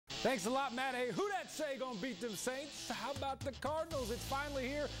Thanks a lot, Matt. Hey, who that say gonna beat them Saints? How about the Cardinals? It's finally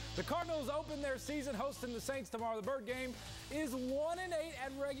here. The Cardinals open their season hosting the Saints tomorrow. The Bird game is 1-8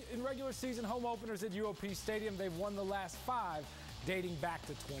 in regular season home openers at UOP Stadium. They've won the last 5 dating back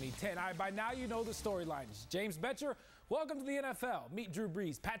to 2010. All right, by now you know the storylines. James Betcher, welcome to the NFL. Meet Drew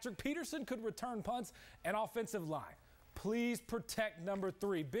Brees. Patrick Peterson could return punts and offensive line. Please protect number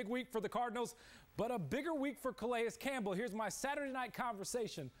 3. Big week for the Cardinals, but a bigger week for Calais Campbell. Here's my Saturday night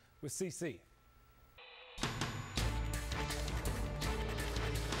conversation with CC. I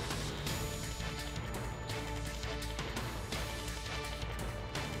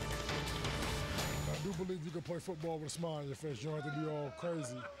do believe you can play football with a smile on your face. You don't have to be all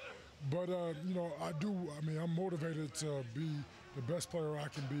crazy. But, I'm motivated to be the best player I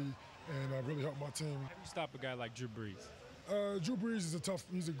can be and really help my team. How do you stop a guy like Drew Brees? Drew Brees is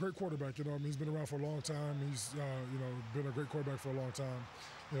he's a great quarterback. He's been around for a long time. He's, been a great quarterback for a long time.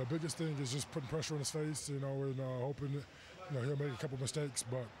 Biggest thing is just putting pressure on his face, and hoping that, he'll make a couple mistakes.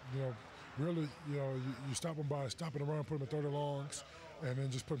 But, really, you stop him by stopping the run, put him in 30 longs, and then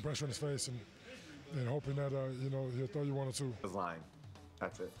just putting pressure on his face and hoping that, he'll throw you 1 or 2. His line.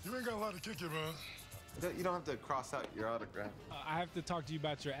 That's it. You ain't got a lot to kick it, man. You don't have to cross out your autograph. I have to talk to you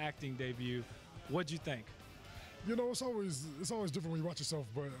about your acting debut. What'd you think? It's always different when you watch yourself,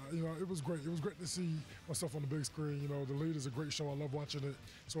 but it was great. It was great to see myself on the big screen. The Lead is a great show. I love watching it.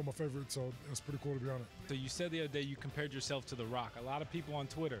 It's one of my favorites, so it's pretty cool to be on it. So you said the other day you compared yourself to The Rock. A lot of people on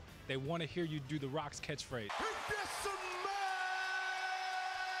Twitter, they want to hear you do The Rock's catchphrase.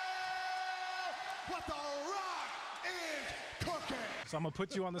 What The Rock is cooking. So I'm gonna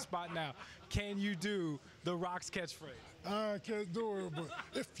put you on the spot now. Can you do The Rock's catchphrase? I can't do it, but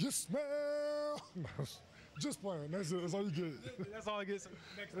if you smell. Just playing. That's it. That's all you get. That's all I get.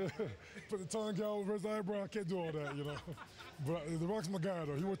 Next time. Put the tongue out, raise the eyebrow. I can't do all that, But The Rock's my guy,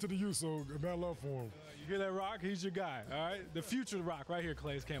 though. He went to the U, so I got love for him. You hear that, Rock? He's your guy, all right? The future Rock right here,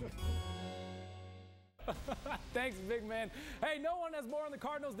 Calais Campbell. Thanks, big man. Hey, no one has more on the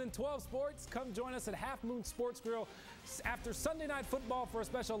Cardinals than 12 Sports. Come join us at Half Moon Sports Grill after Sunday Night Football for a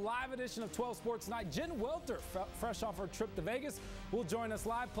special live edition of 12 Sports Night. Jen Welter, fresh off her trip to Vegas, will join us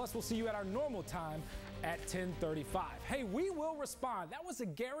live. Plus, we'll see you at our normal time at 10:35. Hey, we will respond. That was a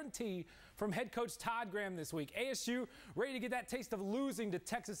guarantee from head coach Todd Graham this week. ASU ready to get that taste of losing to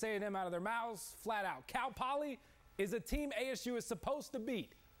Texas A&M out of their mouths, flat out. Cal Poly is a team ASU is supposed to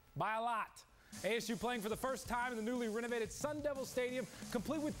beat by a lot. ASU playing for the first time in the newly renovated Sun Devil Stadium,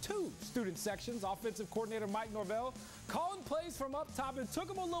 complete with 2 student sections. Offensive coordinator Mike Norvell calling plays from up top. It took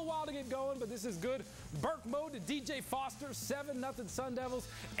him a little while to get going, but this is good. Burke mode to DJ Foster, 7-0 Sun Devils.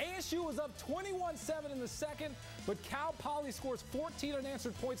 ASU was up 21-7 in the second, but Cal Poly scores 14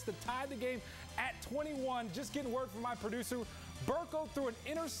 unanswered points to tie the game at 21. Just getting word from my producer. Burko threw an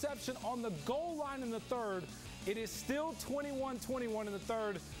interception on the goal line in the third. It is still 21-21 in the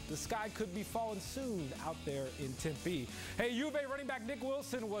third. The sky could be falling soon out there in Tempe. Hey, U of A running back Nick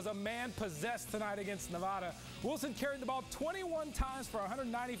Wilson was a man possessed tonight against Nevada. Wilson carried the ball 21 times for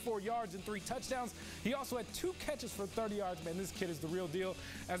 194 yards and 3 touchdowns. He also had 2 catches for 30 yards. Man, this kid is the real deal.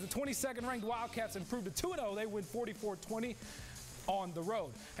 As the 22nd ranked Wildcats improved to 2-0, they win 44-20. On the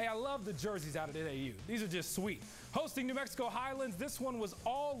road. Hey, I love the jerseys out at NAU. These are just sweet. Hosting New Mexico Highlands, this one was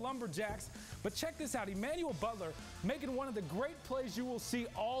all Lumberjacks. But check this out, Emmanuel Butler making one of the great plays you will see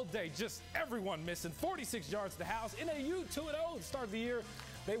all day. Just everyone missing. 46 yards to the house. NAU 2-0 to start the year.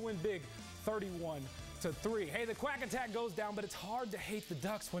 They win big 31-3. Hey, the Quack Attack goes down, but it's hard to hate the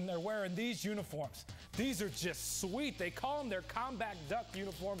Ducks when they're wearing these uniforms. These are just sweet. They call them their Combat Duck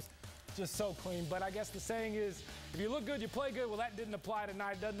uniforms. Just so clean. But I guess the saying is, if you look good, you play good. Well, that didn't apply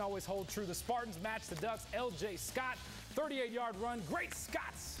tonight. Doesn't always hold true. The Spartans match the Ducks. L.J. Scott, 38-yard run. Great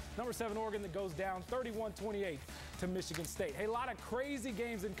Scots. Number 7 Oregon that goes down 31-28 to Michigan State. Hey, a lot of crazy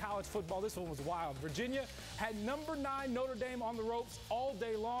games in college football. This one was wild. Virginia had number 9 Notre Dame on the ropes all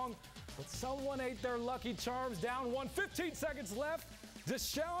day long. But someone ate their lucky charms. Down 1, 15 seconds left.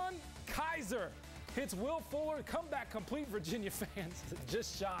 Deshaun Kaiser hits Will Fuller. Comeback complete, Virginia fans.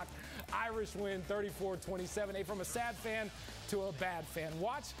 Just shocked. Irish win 34-27. Hey, from a sad fan to a bad fan.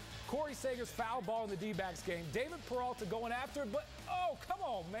 Watch Corey Sager's foul ball in the D-backs game. David Peralta going after it, but oh, come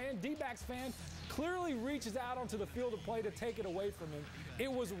on, man. D-backs fan clearly reaches out onto the field of play to take it away from him. It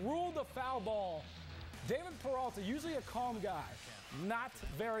was ruled a foul ball. David Peralta, usually a calm guy, not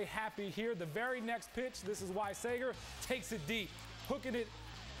very happy here. The very next pitch, this is why Sager takes it deep, hooking it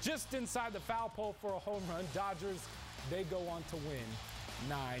just inside the foul pole for a home run. Dodgers, they go on to win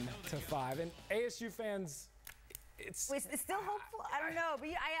 9-5. And ASU fans, it's still hopeful. I don't know, but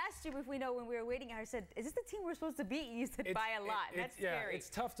I asked you if we know when we were waiting. I said, "Is this the team we're supposed to beat?" You said, "By a lot." That's scary. Yeah, it's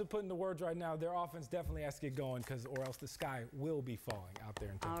tough to put into words right now. Their offense definitely has to get going, or else the sky will be falling out there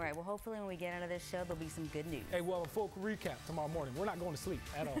in Tempe. All right. Well, hopefully when we get out of this show, there'll be some good news. Hey, well, a full recap tomorrow morning. We're not going to sleep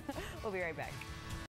at all. We'll be right back.